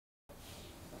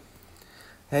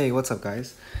Hey, what's up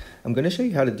guys? I'm going to show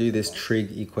you how to do this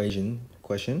trig equation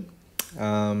question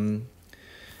and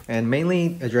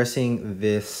mainly addressing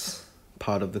this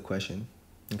part of the question.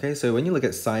 Okay, so when you look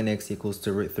at sine x equals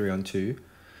to root 3 on 2,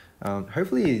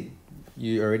 hopefully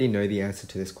you already know the answer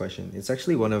to this question. It's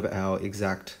actually one of our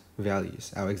exact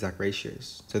values, our exact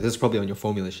ratios. So this is probably on your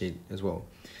formula sheet as well.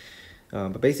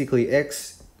 But basically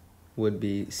x would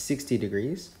be 60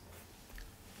 degrees.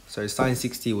 So sine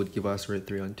 60 would give us root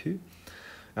 3 on 2.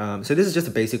 So this is just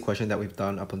a basic question that we've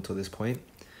done up until this point.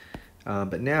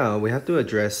 But now we have to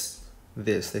address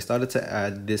this. They started to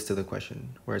add this to the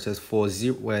question where it says for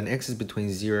when x is between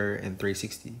 0 and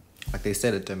 360. Like they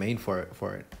set a domain for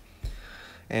it.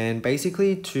 And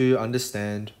basically to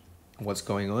understand what's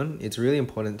going on, it's really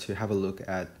important to have a look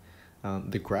at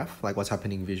the graph, like what's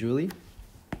happening visually.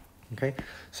 Okay,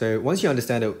 so once you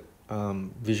understand it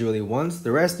visually once,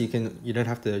 the rest you don't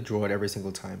have to draw it every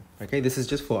single time. Okay, this is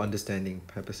just for understanding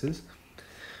purposes.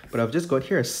 But I've just got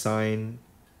here a sine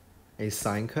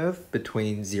curve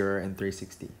between 0 and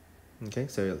 360. Okay,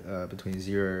 so between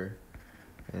 0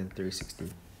 and 360.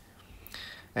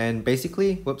 And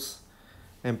basically,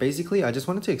 I just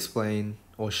wanted to explain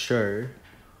or show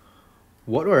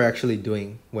what we're actually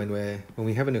doing when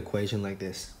we have an equation like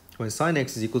this. When sine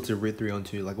x is equal to root 3 on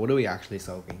 2, like what are we actually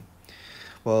solving?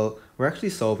 Well, we're actually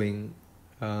solving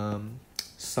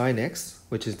sine x,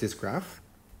 which is this graph.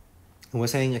 And we're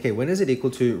saying, okay, when is it equal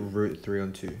to root 3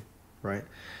 on 2, right?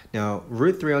 Now,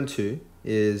 root 3 on 2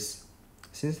 is,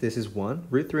 since this is 1,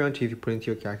 root 3 on 2, if you put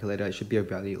into your calculator, it should be a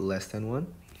value less than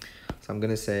 1. So I'm going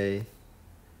to say,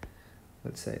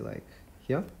 let's say like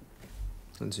here.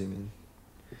 Let's zoom in.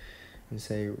 And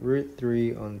say root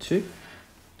 3 on 2.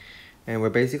 And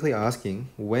we're basically asking,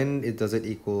 when does it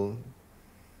equal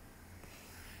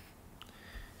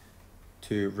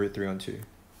to root 3 on 2,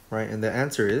 right? And the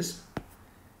answer is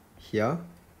here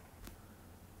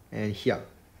and here,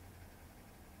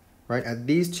 right? At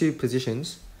these two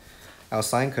positions, our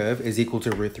sine curve is equal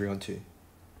to root 3 on 2.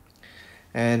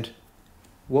 And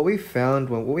what we found,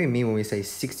 what we mean when we say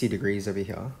 60 degrees over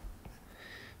here,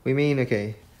 we mean,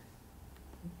 okay,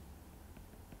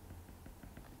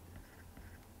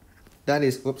 that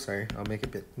is, whoops, sorry, I'll make it a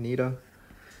bit neater.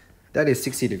 That is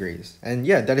 60 degrees. And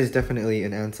yeah, that is definitely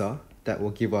an answer that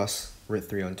will give us root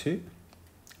 3 on 2,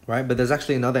 right? But there's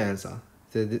actually another answer.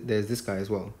 There's this guy as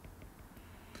well.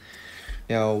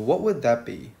 Now, what would that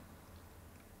be?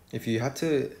 If you had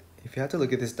to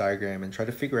look at this diagram and try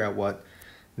to figure out what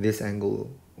this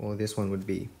angle or this one would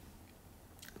be.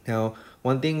 Now,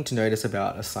 one thing to notice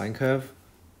about a sine curve,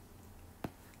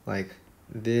 like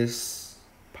this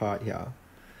part here,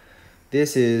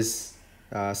 this is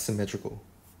symmetrical.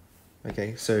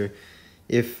 Okay, so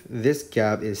if this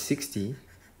gap is 60,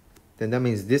 then that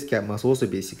means this gap must also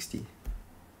be 60,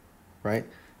 right?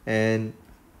 And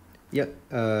yeah,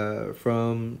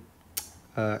 from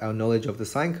our knowledge of the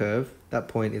sine curve, that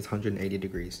point is 180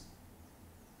 degrees,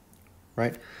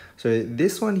 right? So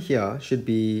this one here should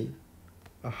be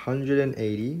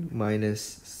 180 minus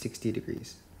 60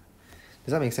 degrees.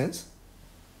 Does that make sense?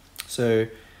 So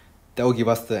that will give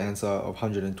us the answer of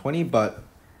 120, but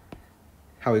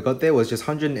how we got there was just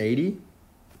 180,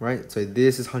 right? So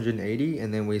this is 180,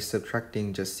 and then we're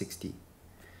subtracting just 60.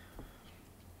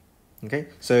 Okay,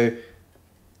 so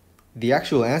the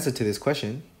actual answer to this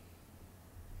question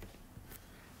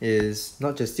is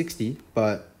not just 60,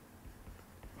 but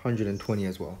 120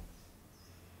 as well.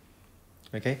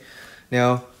 Okay,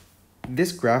 now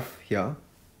this graph here,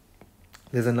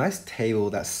 there's a nice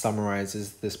table that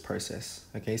summarizes this process.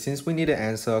 Okay, since we need to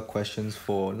answer questions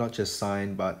for not just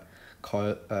sine, but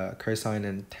cosine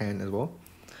and tan as well,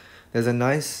 there's a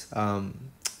nice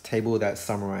table that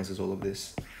summarizes all of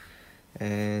this.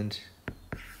 And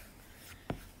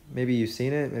maybe you've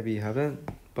seen it, maybe you haven't,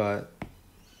 but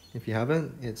if you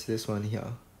haven't, it's this one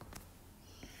here.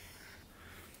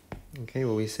 Okay,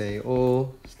 well, we say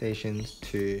all stations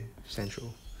to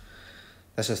central.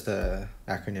 That's just the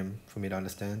acronym for me to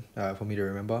understand, for me to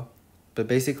remember. But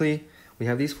basically, we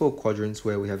have these 4 quadrants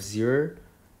where we have 0,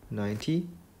 90,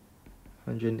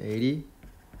 180,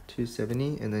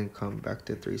 270, and then come back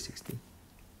to 360.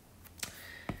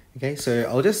 Okay, so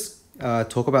I'll just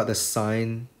talk about the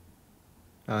sine,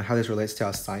 how this relates to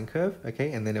our sine curve,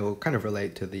 okay, and then it will kind of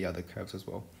relate to the other curves as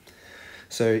well.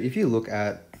 So if you look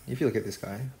at this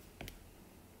guy,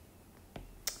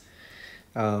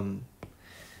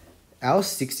 our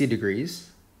 60 degrees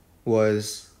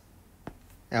was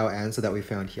our answer that we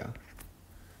found here,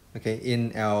 okay,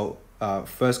 in our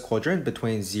first quadrant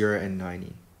between 0 and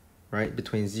 90, right?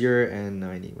 Between 0 and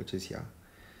 90, which is here,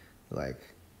 like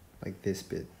this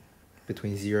bit,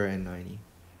 between 0 and 90.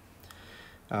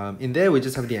 In there, we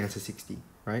just have the answer 60,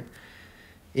 right?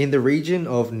 In the region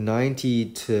of 90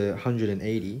 to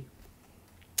 180,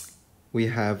 we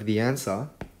have the answer.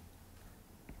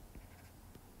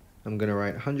 I'm going to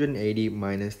write 180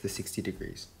 minus the 60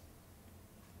 degrees.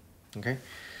 Okay,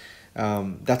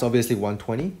 that's obviously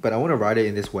 120, but I want to write it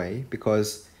in this way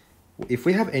because if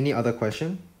we have any other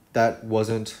question that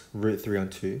wasn't root 3 on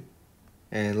 2,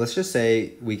 and let's just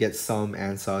say we get some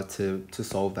answer to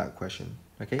solve that question,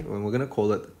 okay, and we're going to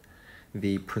call it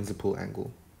the principal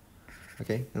angle.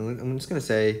 Okay, and I'm just going to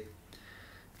say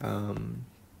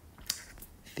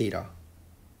theta.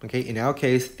 Okay, in our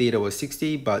case, theta was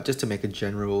 60, but just to make a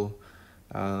general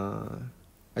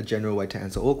way to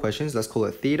answer all questions, let's call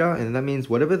it theta, and that means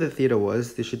whatever the theta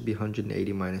was, this should be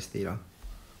 180 minus theta.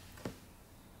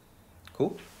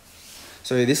 Cool.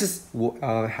 So this is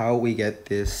how we get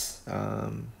this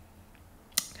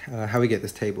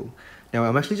table. Now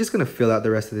I'm actually just going to fill out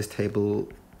the rest of this table,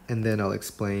 and then I'll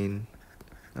explain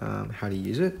how to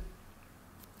use it.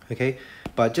 Okay,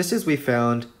 but just as we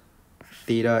found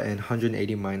theta and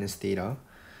 180 minus theta,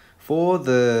 for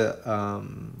the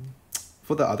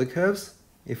other curves,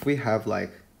 if we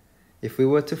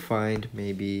were to find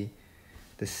maybe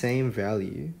the same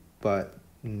value but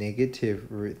negative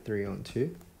root 3 on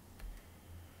 2,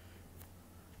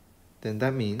 then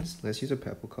that means, let's use a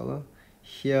purple color,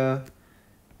 here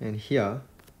and here,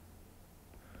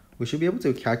 we should be able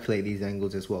to calculate these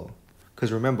angles as well.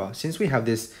 Because remember, since we have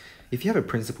this, if you have a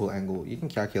principal angle, you can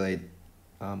calculate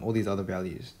all these other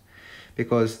values.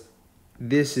 Because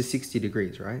this is 60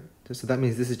 degrees, right? So that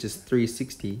means this is just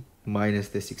 360 minus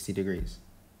the 60 degrees.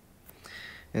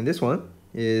 And this one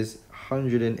is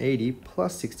 180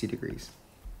 plus 60 degrees.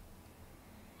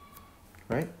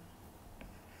 Right?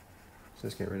 So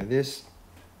let's get rid of this.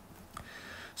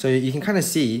 So you can kind of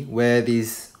see where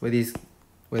these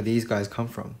guys come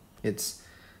from. It's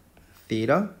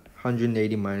theta,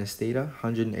 180 minus theta,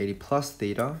 180 plus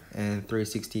theta, and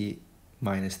 360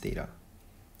 minus theta.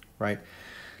 Right?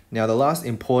 Now the last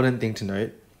important thing to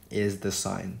note is the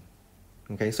sign.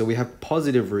 Okay, so we have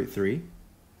positive root 3,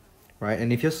 right?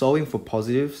 And if you're solving for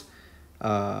positives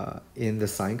in the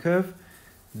sine curve,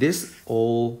 this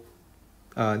all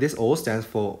stands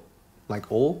for,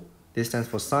 this stands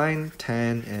for sine,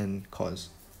 tan, and cos.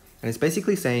 And it's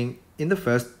basically saying in the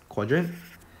first quadrant,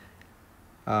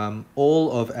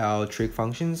 all of our trig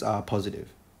functions are positive,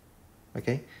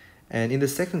 okay? And in the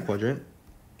second quadrant,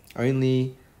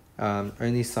 only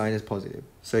sine is positive.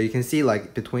 So you can see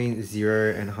between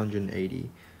 0 and 180,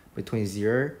 between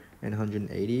 0 and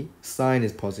 180, sine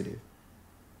is positive.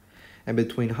 And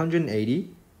between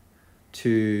 180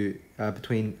 to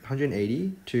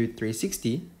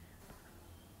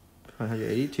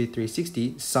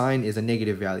 360, sine is a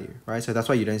negative value, right? So that's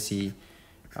why you don't see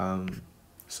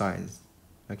sines.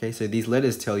 Okay, so these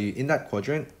letters tell you in that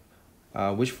quadrant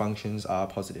which functions are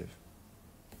positive.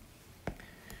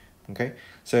 Okay,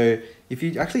 so if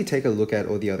you actually take a look at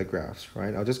all the other graphs,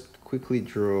 right? I'll just quickly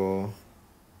draw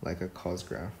a cos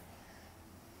graph.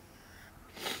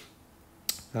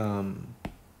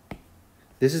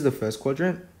 This is the first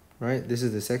quadrant, right? This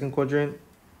is the second quadrant.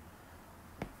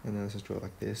 And then let's just draw it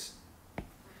like this.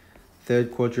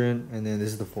 Third quadrant, and then this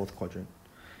is the fourth quadrant.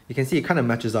 You can see it kind of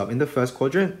matches up. In the first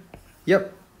quadrant,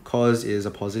 yep, cos is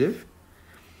a positive.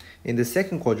 In the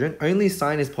second quadrant, only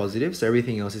sine is positive, so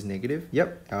everything else is negative.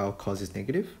 Yep, our cos is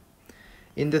negative.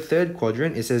 In the third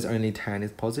quadrant, it says only tan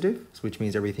is positive, which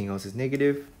means everything else is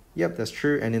negative. Yep, that's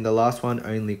true. And in the last one,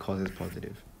 only cos is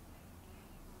positive.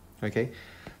 Okay,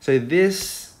 so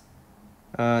this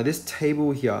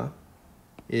table here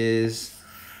is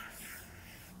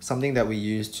something that we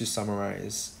use to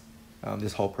summarize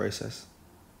this whole process.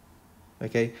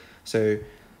 Okay, so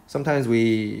sometimes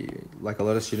a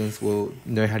lot of students will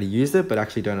know how to use it, but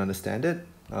actually don't understand it.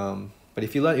 But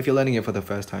if you're learning it for the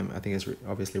first time, I think it's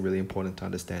obviously really important to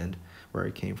understand where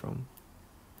it came from.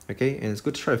 Okay, and it's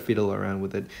good to try to fiddle around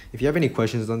with it. If you have any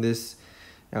questions on this,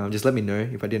 just let me know.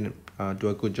 If I didn't do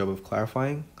a good job of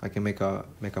clarifying, I can make up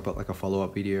a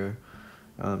follow-up video,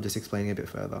 just explaining a bit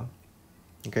further.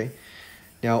 Okay,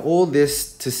 now all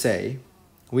this to say,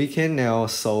 we can now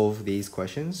solve these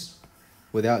questions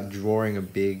without drawing a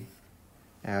big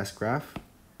ass graph.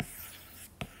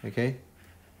 Okay,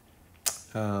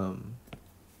 so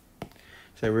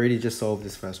we already just solved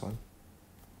this first one.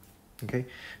 Okay,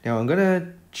 now I'm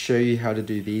gonna show you how to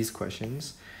do these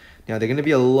questions. Now they're gonna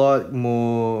be a lot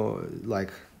more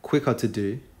quicker to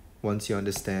do once you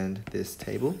understand this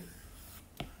table.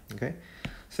 Okay,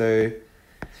 so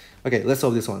let's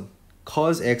solve this one.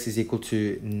 Cos x is equal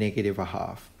to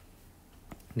 -1/2.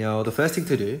 Now the first thing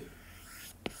to do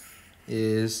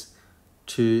is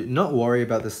to not worry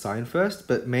about the sign first,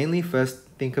 but mainly first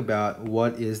think about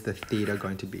what is the theta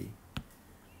going to be.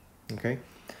 Okay,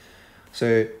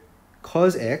 so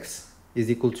cos x is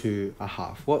equal to a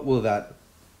half. What will that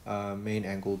main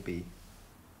angle be?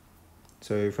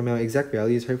 So from our exact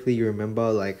values, hopefully you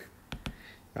remember like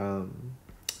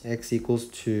x equals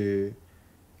to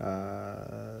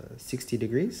 60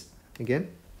 degrees again.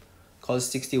 Cos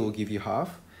 60 will give you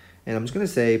half. And I'm just going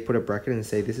to say, put a bracket and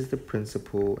say this is the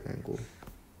principal angle.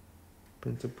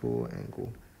 Principal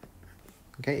angle.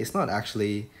 Okay, it's not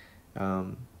actually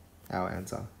our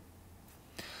answer.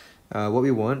 What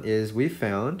we want is we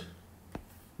found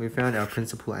our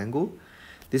principal angle.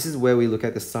 This is where we look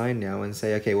at the sign now and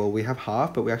say, okay, well, we have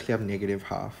half, but we actually have negative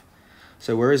half.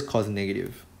 So where is cos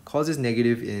negative? Cos is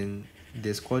negative in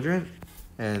this quadrant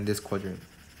and this quadrant.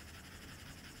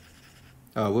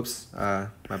 Oh, whoops, my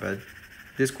bad.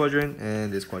 This quadrant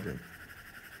and this quadrant.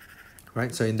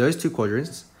 Right, so in those two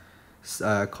quadrants,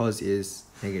 cos is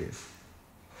negative.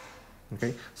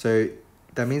 Okay, so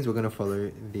that means we're going to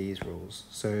follow these rules.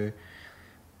 So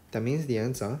that means the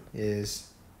answer is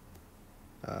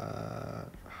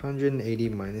 180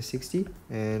 minus 60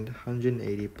 and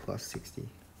 180 plus 60.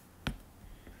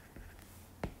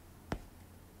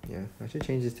 Yeah, I should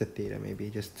change this to theta maybe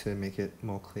just to make it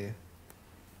more clear.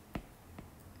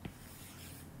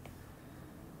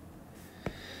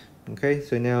 Okay,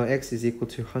 so now x is equal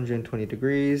to 120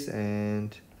 degrees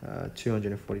and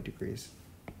 240 degrees.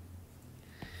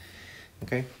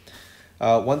 Okay,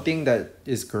 one thing that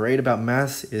is great about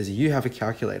maths is you have a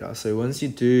calculator. So once you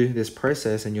do this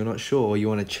process and you're not sure, or you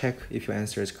want to check if your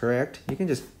answer is correct, you can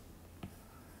just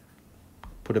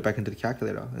put it back into the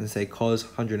calculator and say cos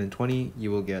 120,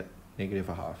 you will get negative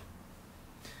a half.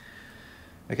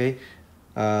 Okay,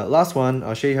 last one,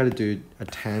 I'll show you how to do a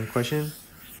tan question,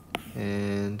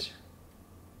 and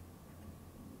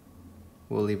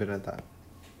we'll leave it at that.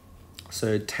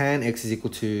 So tan x is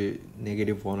equal to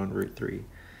 -1 on root 3.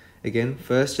 Again,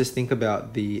 first just think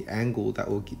about the angle that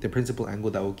will, the principal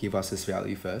angle that will give us this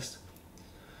value first.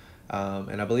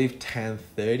 And I believe tan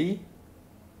 30,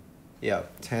 yeah,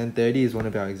 tan 30 is one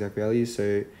of our exact values.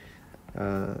 So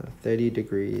 30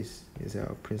 degrees is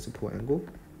our principal angle.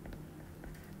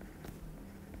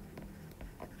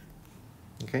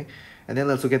 Okay, and then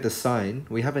let's look at the sign.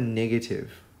 We have a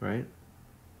negative, right?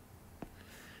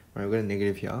 Right, we've got a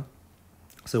negative here.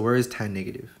 So where is tan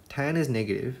negative? Tan is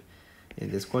negative in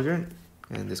this quadrant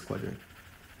and this quadrant.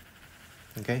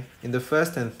 Okay, in the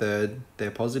first and third,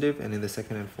 they're positive, and in the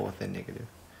second and fourth, they're negative.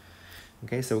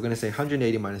 Okay, so we're going to say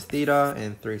 180 minus theta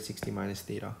and 360 minus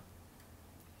theta.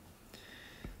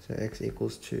 So x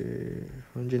equals to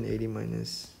 180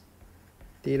 minus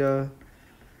theta,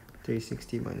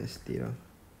 360 minus theta.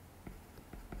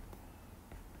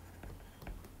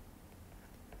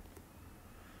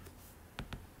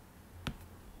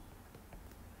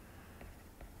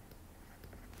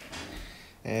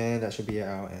 And that should be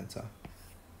our answer.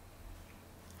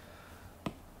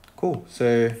 Cool,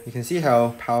 so you can see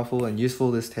how powerful and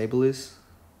useful this table is.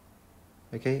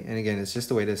 Okay, and again, it's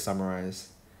just a way to summarize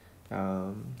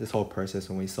this whole process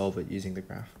when we solve it using the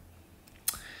graph.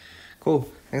 Cool,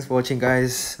 thanks for watching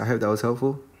guys. I hope that was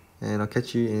helpful, and I'll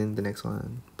catch you in the next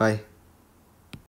one. Bye.